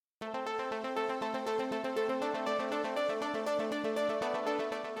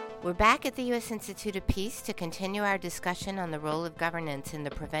We're back at the U.S. Institute of Peace to continue our discussion on the role of governance in the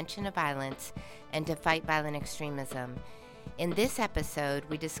prevention of violence and to fight violent extremism. In this episode,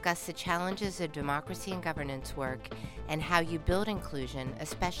 we discuss the challenges of democracy and governance work and how you build inclusion,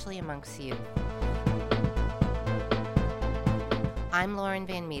 especially amongst youth. I'm Lauren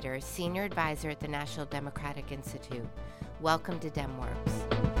Van Meter, Senior Advisor at the National Democratic Institute. Welcome to DemWorks.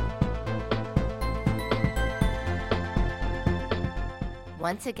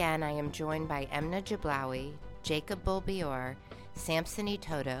 Once again, I am joined by Emna Jablawi, Jacob Bulbior, Samson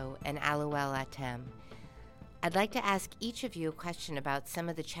Itoto, and Aluel Atem. I'd like to ask each of you a question about some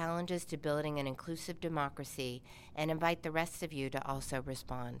of the challenges to building an inclusive democracy and invite the rest of you to also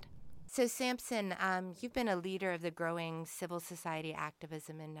respond. So Samson, you've been a leader of the growing civil society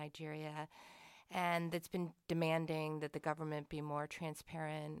activism in Nigeria, and that's been demanding that the government be more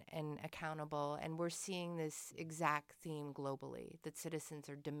transparent and accountable. And we're seeing this exact theme globally, that citizens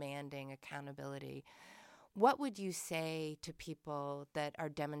are demanding accountability. What would you say to people that are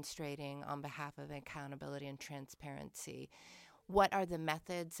demonstrating on behalf of accountability and transparency? What are the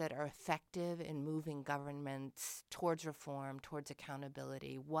methods that are effective in moving governments towards reform, towards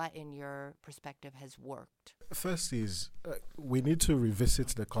accountability? What, in your perspective, has worked? First is we need to revisit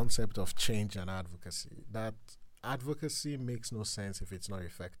the concept of change and advocacy. That advocacy makes no sense if it's not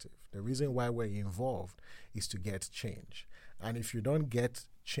effective. The reason why we're involved is to get change. And if you don't get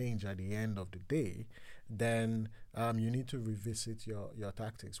change at the end of the day, then you need to revisit your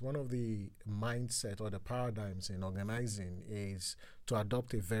tactics. One of the mindset or the paradigms in organizing is to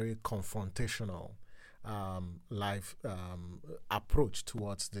adopt a very confrontational approach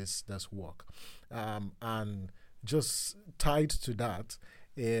towards this work. And just tied to that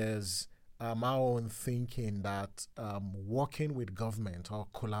is our own thinking that working with government or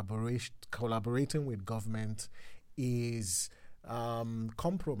collaborating with government is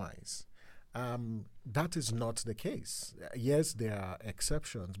compromise. That is not the case. Yes, there are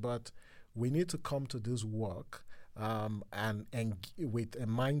exceptions, but we need to come to this work and with a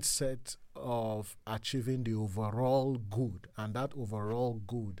mindset of achieving the overall good, and that overall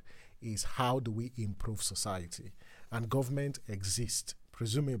good is how do we improve society, and government exists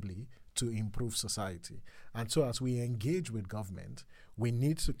presumably to improve society. And so as we engage with government, we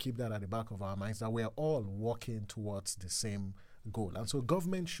need to keep that at the back of our minds, that we are all working towards the same goal. And so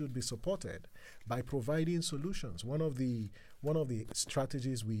government should be supported by providing solutions. One of the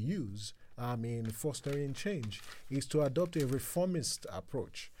strategies we use in fostering change is to adopt a reformist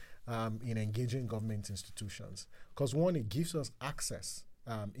approach in engaging government institutions. Because one, it gives us access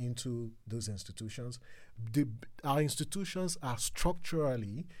into those institutions. Our institutions are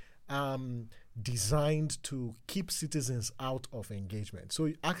structurally designed to keep citizens out of engagement.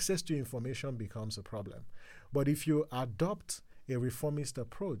 So access to information becomes a problem. But if you adopt a reformist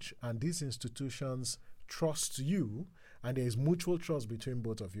approach and these institutions trust you and there is mutual trust between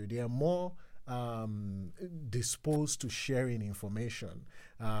both of you, they are more disposed to sharing information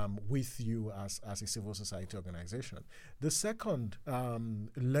with you as a civil society organization. The second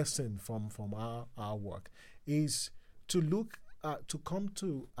lesson from our work is to come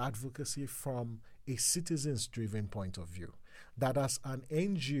to advocacy from a citizens-driven point of view. That as an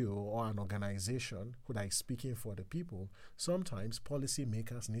NGO or an organization that is speaking for the people, sometimes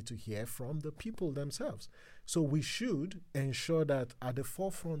policymakers need to hear from the people themselves. So we should ensure that at the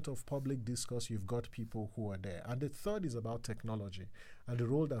forefront of public discourse, you've got people who are there. And the third is about technology and the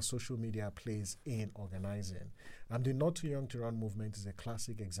role that social media plays in organizing. And the Not Too Young to Run movement is a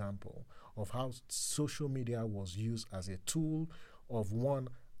classic example of how social media was used as a tool of, one,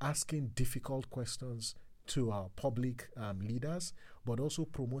 asking difficult questions to our public leaders, but also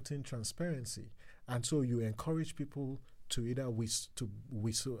promoting transparency. And so you encourage people to either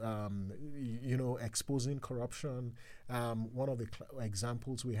exposing corruption. One of the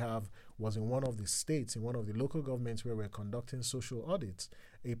examples we have was in one of the states, in one of the local governments where we're conducting social audits.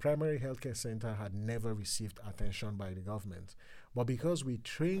 A primary healthcare center had never received attention by the government. But because we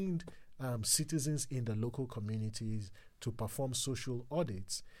trained citizens in the local communities to perform social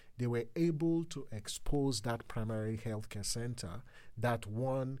audits, they were able to expose that primary healthcare center that,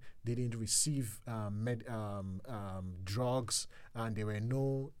 one, didn't receive drugs, and there were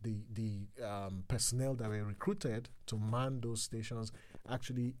the personnel that were recruited to man those stations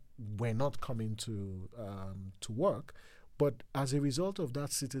actually were not coming to work. But as a result of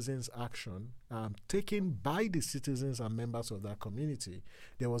that citizens' action, taken by the citizens and members of that community,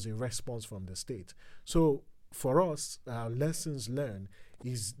 there was a response from the state. So for us, lessons learned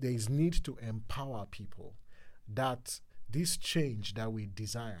is there is need to empower people, that this change that we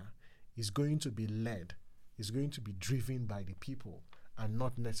desire is going to be led, is going to be driven by the people, and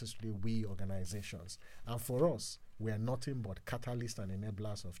not necessarily we organizations. And for us, we are nothing but catalysts and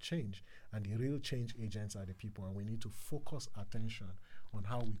enablers of change, and the real change agents are the people, and we need to focus attention on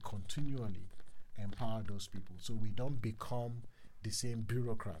how we continually empower those people so we don't become the same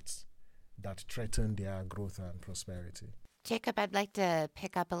bureaucrats that threaten their growth and prosperity. Jacob, I'd like to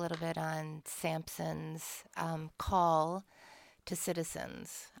pick up a little bit on Samson's call to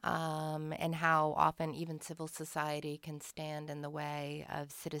citizens and how often even civil society can stand in the way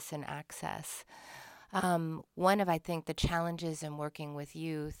of citizen access. One of, I think, the challenges in working with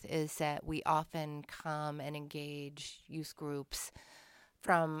youth is that we often come and engage youth groups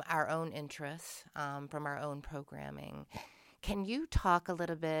from our own interests, from our own programming. Can you talk a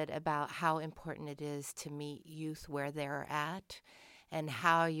little bit about how important it is to meet youth where they're at and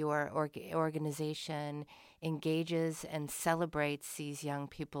how your organization engages and celebrates these young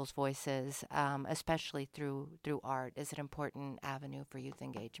people's voices, especially through art, is an important avenue for youth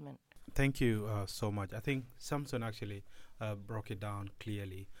engagement? Thank you so much. I think Samson actually broke it down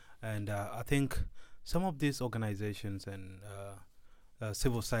clearly. And I think some of these organizations and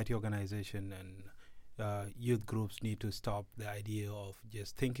civil society organizations and youth groups need to stop the idea of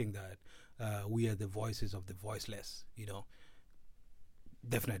just thinking that we are the voices of the voiceless.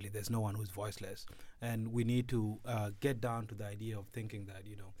 Definitely there's no one who's voiceless, and we need to get down to the idea of thinking that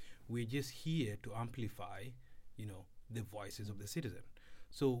we're just here to amplify the voices of the citizen.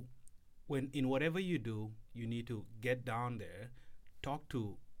 So in whatever you do, you need to get down there, talk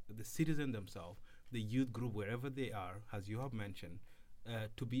to the citizen themselves, the youth group, wherever they are, as you have mentioned,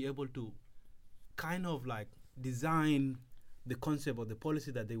 to be able to kind of like design the concept or the policy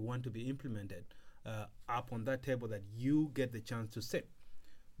that they want to be implemented up on that table that you get the chance to sit,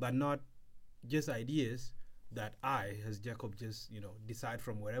 but not just ideas that I, as Jacob, just decide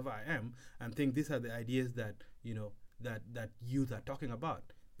from wherever I am and think these are the ideas that that youth are talking about.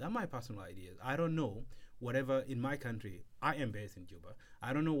 They're my personal ideas. I don't know whatever in my country. I am based in Juba.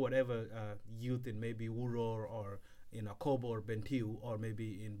 I don't know whatever youth in maybe Wuror or in Akobo or Bentiu or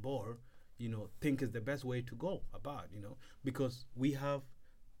maybe in Bor think is the best way to go about, because we have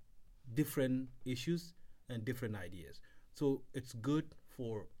different issues and different ideas. So it's good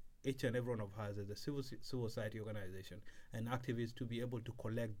for each and every one of us as a civil society organization and activists to be able to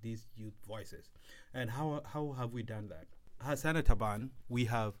collect these youth voices. And how have we done that? As Sana Taban, we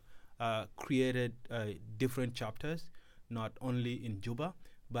have created different chapters, not only in Juba,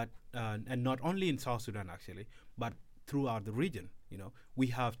 but and not only in South Sudan actually, but throughout the region. We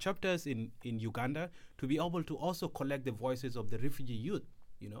have chapters in Uganda to be able to also collect the voices of the refugee youth,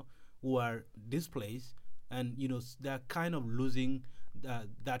 who are displaced, and they're kind of losing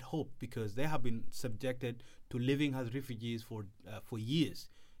that hope because they have been subjected to living as refugees for years.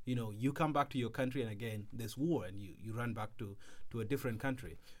 You come back to your country and again there's war and you run back to a different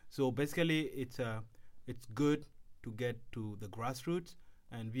country. So basically it's good to get to the grassroots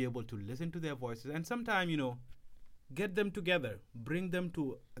and be able to listen to their voices, and sometimes get them together, bring them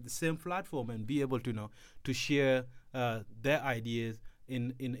to the same platform, and be able to to share their ideas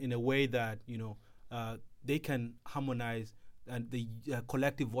in a way that they can harmonize and the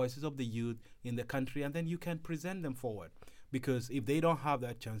collective voices of the youth in the country, and then you can present them forward. Because if they don't have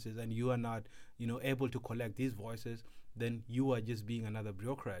that chances and you are not able to collect these voices, then you are just being another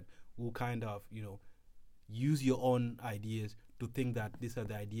bureaucrat who kind of use your own ideas to think that these are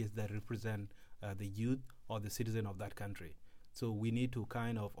the ideas that represent the youth or the citizen of that country. So we need to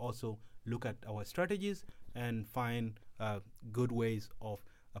kind of also look at our strategies and find good ways of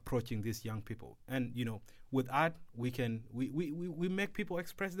approaching these young people. And with art, we make people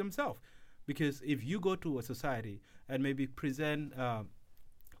express themselves. Because if you go to a society and maybe present an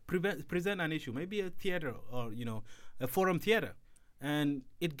issue, maybe a theater or a forum theater, and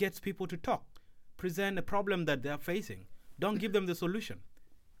it gets people to talk, present a problem that they're facing, don't give them the solution,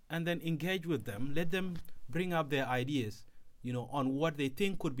 and then engage with them, let them bring up their ideas, on what they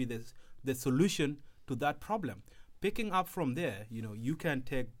think could be the solution to that problem. Picking up from there, you can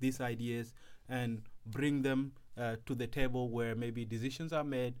take these ideas and bring them to the table where maybe decisions are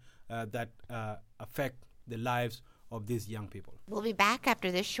made that affect the lives of these young people. We'll be back after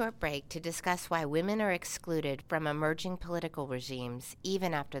this short break to discuss why women are excluded from emerging political regimes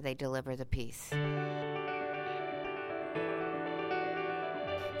even after they deliver the peace.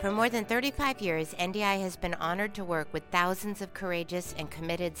 For more than 35 years, NDI has been honored to work with thousands of courageous and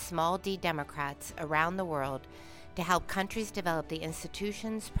committed small d Democrats around the world to help countries develop the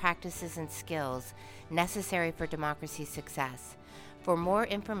institutions, practices, and skills necessary for democracy success. For more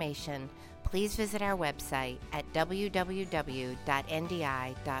information, please visit our website at www.ndi.org.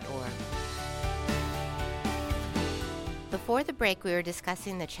 Before the break, we were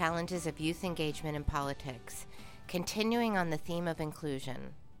discussing the challenges of youth engagement in politics, continuing on the theme of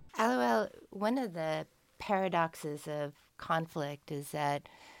inclusion. Aluel, one of the paradoxes of conflict is that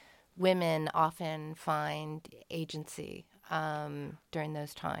women often find agency during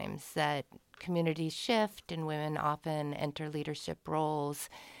those times, that communities shift and women often enter leadership roles,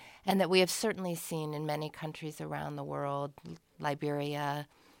 and that we have certainly seen in many countries around the world, Liberia,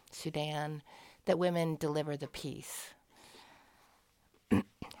 Sudan, that women deliver the peace.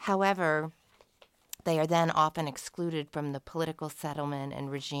 However, they are then often excluded from the political settlement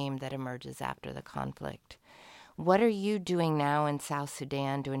and regime that emerges after the conflict. What are you doing now in South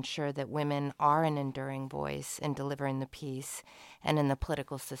Sudan to ensure that women are an enduring voice in delivering the peace and in the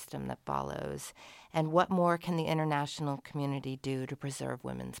political system that follows? And what more can the international community do to preserve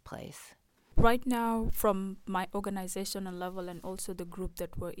women's place? Right now, from my organizational level and also the group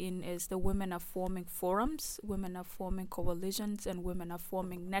that we're in, is the women are forming forums, women are forming coalitions, and women are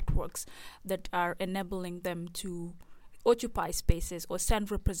forming networks that are enabling them to occupy spaces or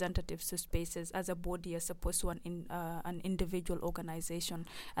send representatives to spaces as a body as opposed to an individual organization.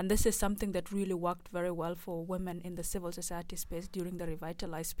 And this is something that really worked very well for women in the civil society space during the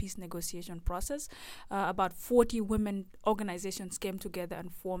revitalized peace negotiation process. About 40 women organizations came together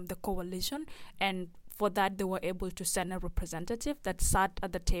and formed the coalition, and for that, they were able to send a representative that sat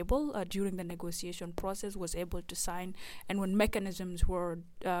at the table during the negotiation process, was able to sign, and when mechanisms were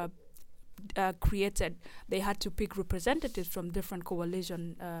created, they had to pick representatives from different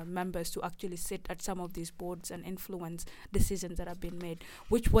coalition members to actually sit at some of these boards and influence decisions that have been made,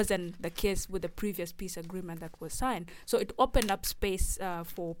 which wasn't the case with the previous peace agreement that was signed. So it opened up space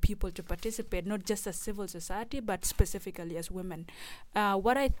for people to participate, not just as civil society, but specifically as women.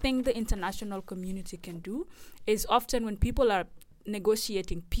 What I think the international community can do is often when people are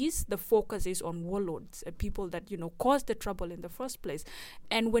negotiating peace, the focus is on warlords, people that caused the trouble in the first place.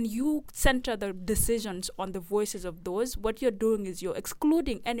 And when you center the decisions on the voices of those, what you're doing is you're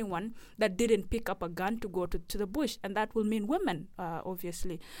excluding anyone that didn't pick up a gun to go to the bush, and that will mean women,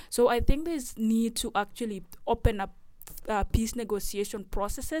 obviously. So I think there's need to actually open up peace negotiation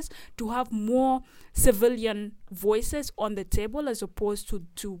processes to have more civilian voices on the table as opposed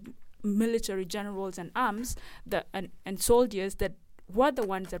to military generals and arms and soldiers that were the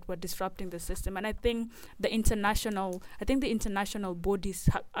ones that were disrupting the system. And I think the international bodies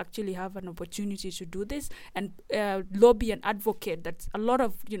actually have an opportunity to do this and lobby and advocate that a lot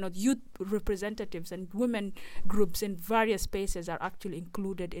of youth representatives and women groups in various spaces are actually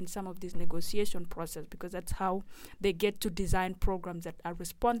included in some of this negotiation process, because that's how they get to design programs that are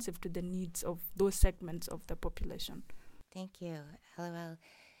responsive to the needs of those segments of the population. Thank you. LOL.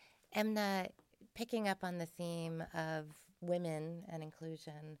 Emna, picking up on the theme of women and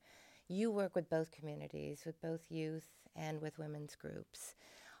inclusion, you work with both communities, with both youth and with women's groups.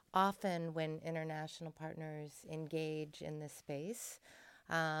 Often when international partners engage in this space,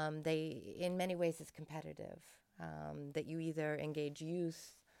 in many ways it's competitive, that you either engage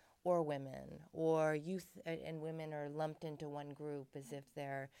youth or women, or youth and women are lumped into one group as if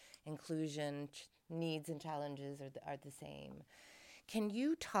their inclusion needs and challenges are the same. Can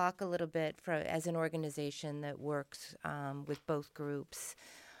you talk a little bit, as an organization that works with both groups,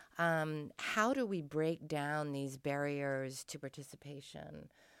 how do we break down these barriers to participation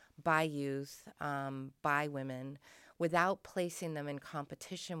by youth, by women, without placing them in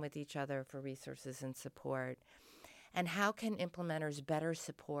competition with each other for resources and support? And how can implementers better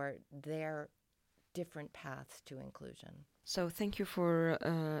support their different paths to inclusion? So thank you for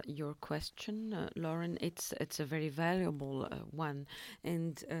your question, Lauren. It's a very valuable one.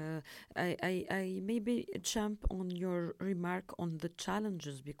 And I maybe jump on your remark on the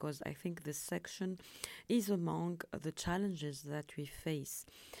challenges, because I think this section is among the challenges that we face.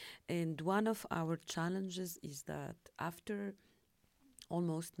 And one of our challenges is that after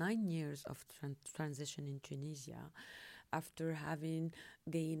almost 9 years of transition in Tunisia, after having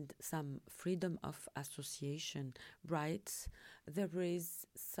gained some freedom of association rights, there is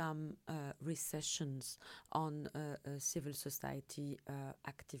some recessions on civil society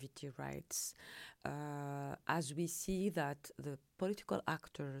activity rights. As we see that the political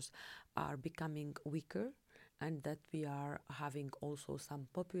actors are becoming weaker, and that we are having also some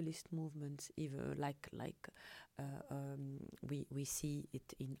populist movements, even we see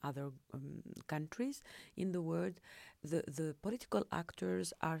it in other countries in the world. The political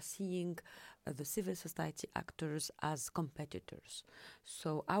actors are seeing the civil society actors as competitors.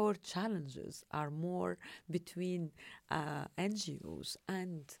 So our challenges are more between NGOs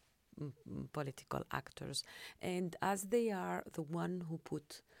and political actors. And as they are the one who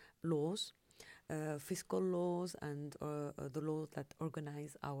put laws, fiscal laws and the laws that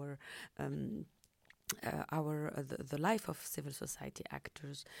organize the life of civil society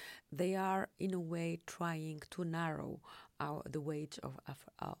actors, they are in a way trying to narrow the weight of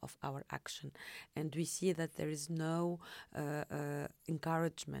our action, and we see that there is no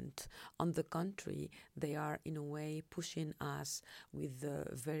encouragement. On the contrary, they are in a way pushing us with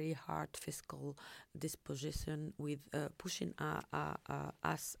very hard fiscal disposition, with pushing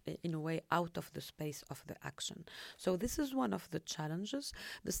us in a way out of the space of the action. So this is one of the challenges.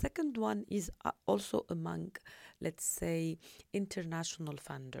 The second one is also among, let's say, international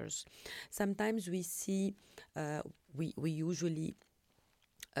funders. Sometimes we see, we usually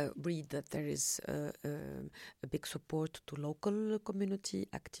read that there is a big support to local community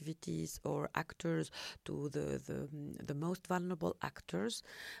activities or actors, to the most vulnerable actors,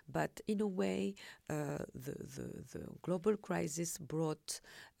 but in a way the global crisis brought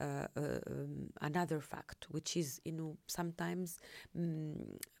another fact, which is sometimes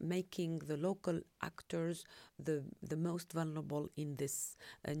making the local actors the most vulnerable in this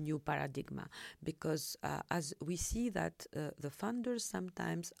new paradigm, because as we see that the funders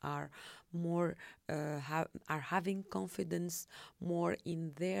sometimes are more are having confidence more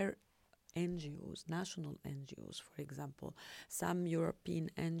in their NGOs, national NGOs, for example. Some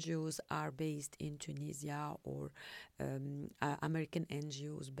European NGOs are based in Tunisia, or American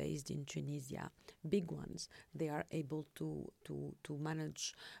NGOs based in Tunisia, big ones. They are able to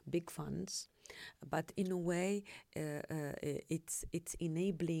manage big funds. But in a way, it's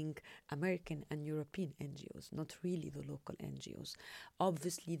enabling American and European NGOs, not really the local NGOs.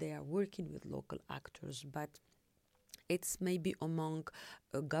 Obviously, they are working with local actors, but it's maybe among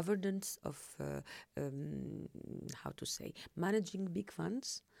governance of, managing big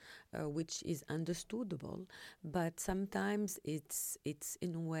funds, which is understandable, but sometimes it's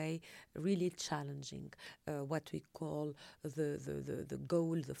in a way really challenging what we call the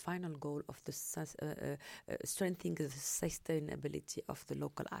goal, the final goal of the strengthening the sustainability of the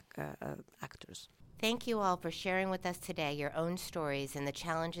local actors. Thank you all for sharing with us today your own stories and the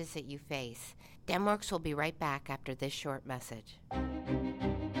challenges that you face. DemWorks will be right back after this short message.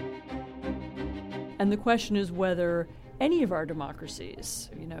 And the question is whether any of our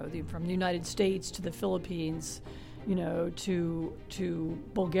democracies, from the United States to the Philippines, to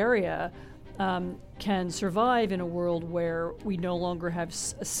Bulgaria, can survive in a world where we no longer have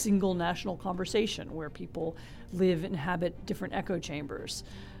a single national conversation, where people inhabit different echo chambers,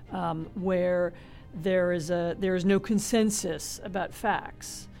 where there is no consensus about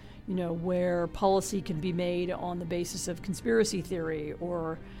facts, where policy can be made on the basis of conspiracy theory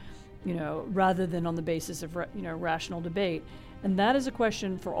or, rather than on the basis of, rational debate. And that is a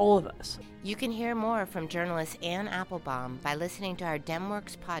question for all of us. You can hear more from journalist Anne Applebaum by listening to our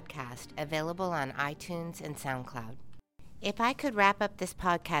DemWorks podcast, available on iTunes and SoundCloud. If I could wrap up this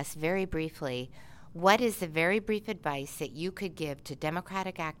podcast very briefly, what is the very brief advice that you could give to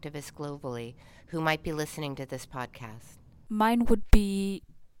democratic activists globally who might be listening to this podcast? Mine would be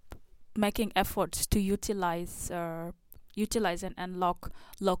making efforts to utilize and unlock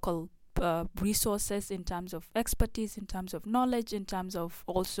local resources in terms of expertise, in terms of knowledge, in terms of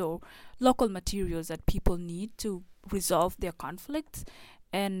also local materials that people need to resolve their conflicts.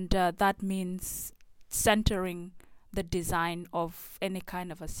 And that means centering the design of any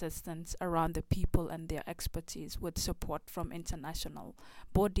kind of assistance around the people and their expertise with support from international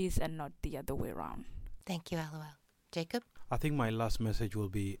bodies and not the other way around. Thank you, LOL. Jacob? I think my last message will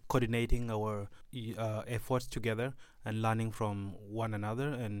be coordinating our efforts together and learning from one another,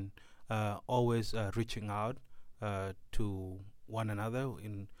 and always reaching out to one another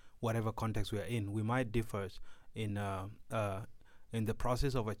in whatever context we are in. We might differ in the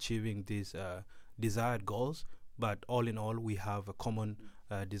process of achieving these desired goals, but all in all, we have a common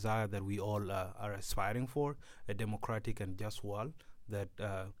desire that we all are aspiring for, a democratic and just world that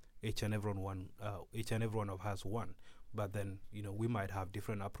each and every one of us want. But then, we might have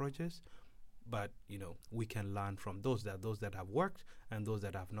different approaches, but we can learn from those that have worked and those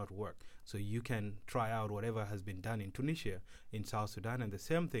that have not worked. So you can try out whatever has been done in Tunisia, in South Sudan, and the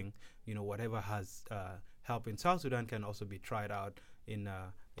same thing, whatever has helped in South Sudan can also be tried out in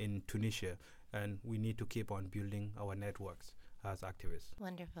Tunisia. And we need to keep on building our networks. as activists.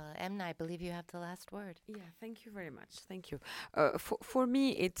 Wonderful. Emna, I believe you have the last word. Yeah, thank you very much. Thank you. For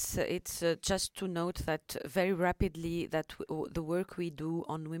me, it's just to note that very rapidly that the work we do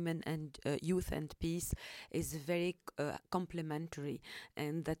on women and youth and peace is very complementary,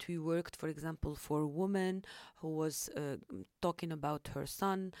 and that we worked, for example, for a woman who was talking about her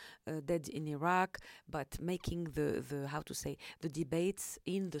son dead in Iraq, but making the debates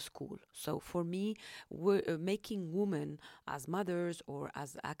in the school. So for me, making women as mothers or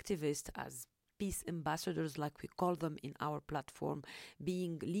as activists, as peace ambassadors, like we call them in our platform,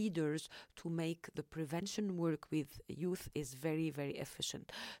 being leaders to make the prevention work with youth is very, very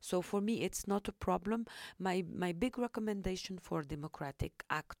efficient. So for me, it's not a problem. My big recommendation for democratic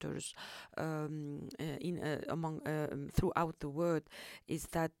actors throughout the world is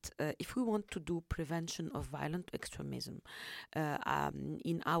that if we want to do prevention of violent extremism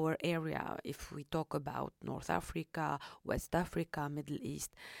in our area, if we talk about North Africa, West Africa, Middle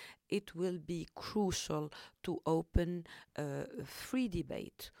East, it will be crucial to open free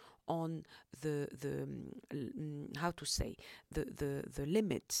debate on the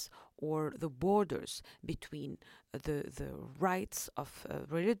limits or the borders between the rights of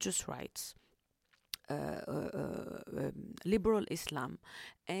religious rights, liberal Islam,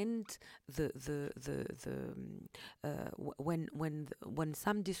 and when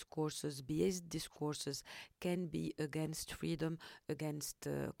some discourses, biased discourses, can be against freedom, against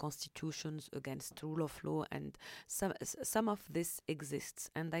constitutions, against rule of law, and some of this exists.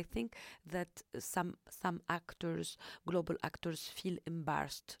 And I think that some actors, global actors, feel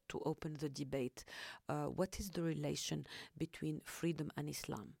embarrassed to open the debate. What is the relation between freedom and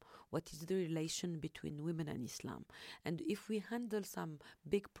Islam? What is the relation between women and Islam? And if we handle some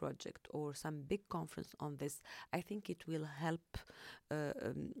big project or some big conference on this, I think it will help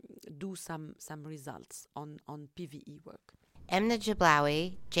do some results on PVE work. Emna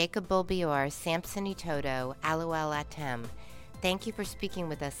Jablawi, Jacob Bulbior, Samson Itoto, Alouel Atem, thank you for speaking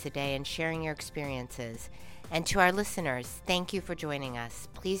with us today and sharing your experiences. And to our listeners, thank you for joining us.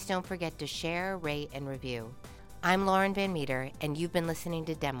 Please don't forget to share, rate, and review. I'm Lauren Van Meter, and you've been listening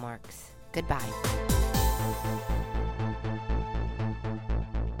to DemWorks. Goodbye.